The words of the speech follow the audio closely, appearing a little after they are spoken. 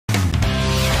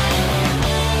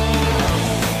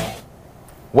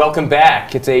Welcome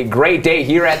back. It's a great day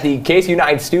here at the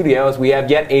KCAU-TV studios. We have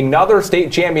yet another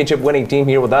state championship winning team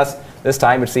here with us. This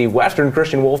time it's the Western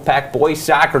Christian Wolfpack boys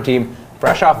soccer team,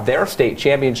 fresh off their state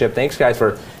championship. Thanks, guys,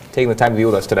 for taking the time to be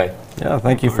with us today. Yeah,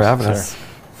 thank you for having us.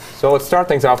 So let's start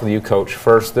things off with you, Coach.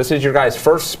 First, this is your guys'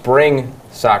 first spring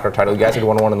soccer title. You guys had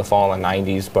won one in the fall in the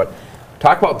 90s, but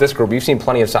talk about this group. You've seen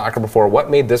plenty of soccer before. What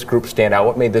made this group stand out?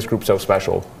 What made this group so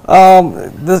special?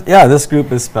 This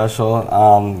group is special.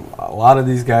 A lot of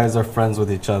these guys are friends with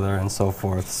each other and so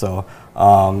forth. So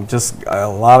just a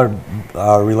lot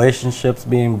of relationships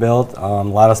being built, a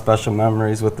lot of special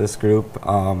memories with this group.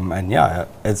 And yeah,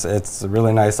 it's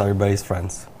really nice everybody's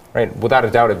friends. Right, without a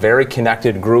doubt, a very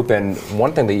connected group, and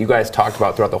one thing that you guys talked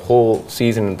about throughout the whole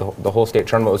season, the whole state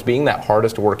tournament, was being that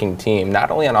hardest working team,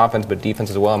 not only on offense but defense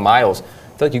as well. And Miles,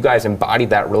 I feel like you guys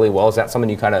embodied that really well. Is that something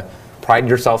you kind of prided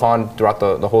yourself on throughout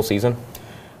the whole season?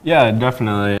 Yeah,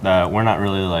 definitely. We're not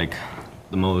really like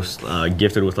the most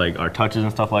gifted with like our touches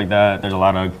and stuff like that. There's a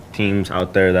lot of teams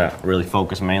out there that really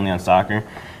focus mainly on soccer,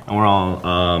 and we're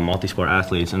all multi-sport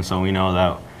athletes, and so we know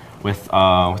that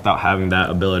without having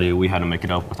that ability, we had to make it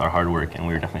up with our hard work, and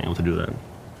we were definitely able to do that.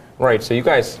 Right, so you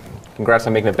guys, congrats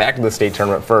on making it back to the state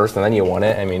tournament first, and then you won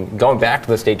it. I mean, going back to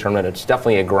the state tournament, it's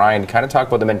definitely a grind. Kind of talk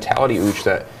about the mentality, Ooch,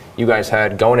 that you guys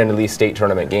had going into these state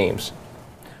tournament games.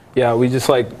 Yeah, we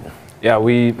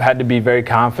we had to be very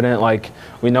confident. Like,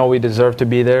 we know we deserve to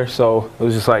be there, so it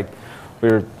was just like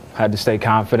had to stay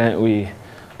confident. We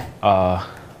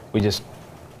just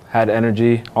had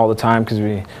energy all the time because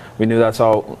we knew that's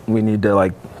all we need to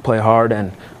like play hard,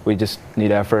 and we just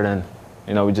need effort, and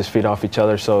we just feed off each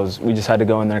other. So we just had to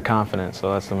go in there confident.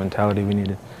 So that's the mentality we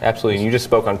needed. Absolutely, and you just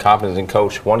spoke on confidence, and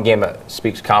Coach, one game that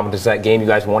speaks confidence. That game you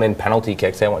guys won in penalty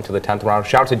kicks. They went to the 10th round.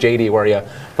 Shout out to JD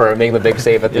for making the big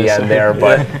save at the end there.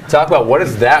 But talk about what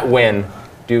does that win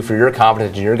do for your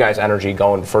confidence and your guys' energy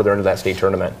going further into that state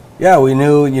tournament? Yeah, we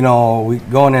knew,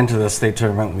 going into the state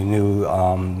tournament, we knew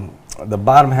the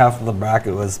bottom half of the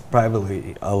bracket was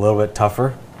probably a little bit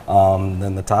tougher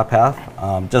than the top half.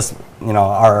 Just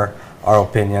our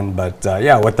opinion, but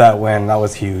yeah, with that win, that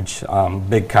was huge.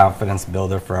 Big confidence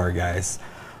builder for our guys.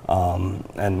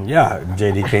 And yeah,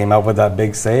 JD came up with that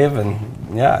big save, and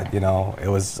yeah, it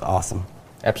was awesome.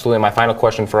 Absolutely. My final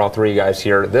question for all three of you guys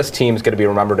here. This team is going to be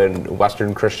remembered in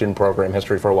Western Christian program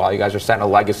history for a while. You guys are setting a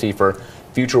legacy for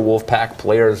future Wolfpack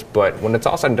players, but when it's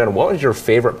all said and done, what was your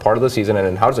favorite part of the season,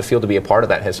 and how does it feel to be a part of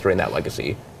that history and that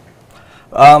legacy?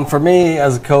 For me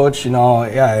as a coach,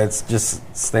 yeah, it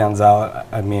just stands out.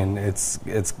 I mean, it's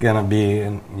gonna be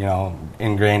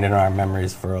ingrained in our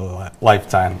memories for a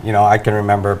lifetime. I can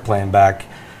remember playing back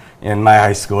in my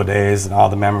high school days and all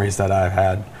the memories that I've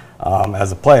had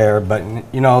as a player. But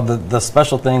the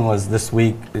special thing was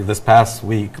this past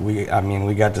week, we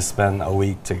got to spend a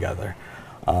week together.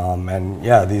 And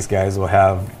yeah, these guys will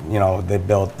have, they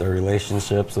built their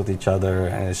relationships with each other,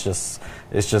 and it's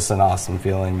just an awesome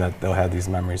feeling that they'll have these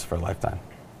memories for a lifetime.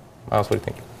 Miles, what do you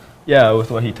think? Yeah, with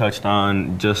what he touched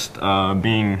on, just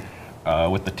being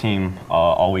with the team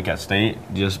all week at state,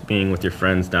 just being with your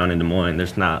friends down in Des Moines,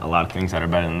 there's not a lot of things that are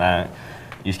better than that.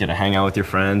 You just get to hang out with your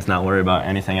friends, not worry about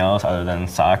anything else other than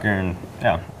soccer, and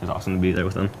yeah, it's awesome to be there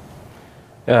with them.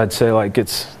 Yeah, I'd say like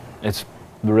it's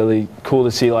really cool to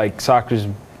see like soccer's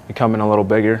becoming a little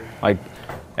bigger, like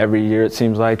every year it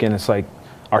seems like, and it's like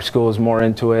our school is more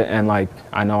into it, and like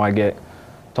I know I get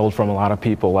told from a lot of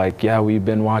people like, yeah, we've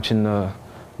been watching the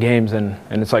games, and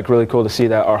it's like really cool to see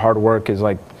that our hard work is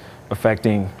like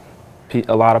affecting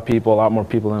a lot of people, a lot more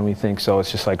people than we think. So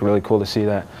it's just like really cool to see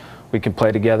that we can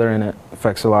play together and it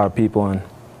affects a lot of people, and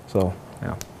so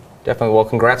yeah. Definitely. Well,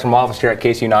 congrats from all of us here at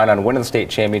KCAU-TV on winning the state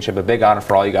championship. A big honor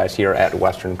for all you guys here at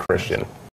Western Christian.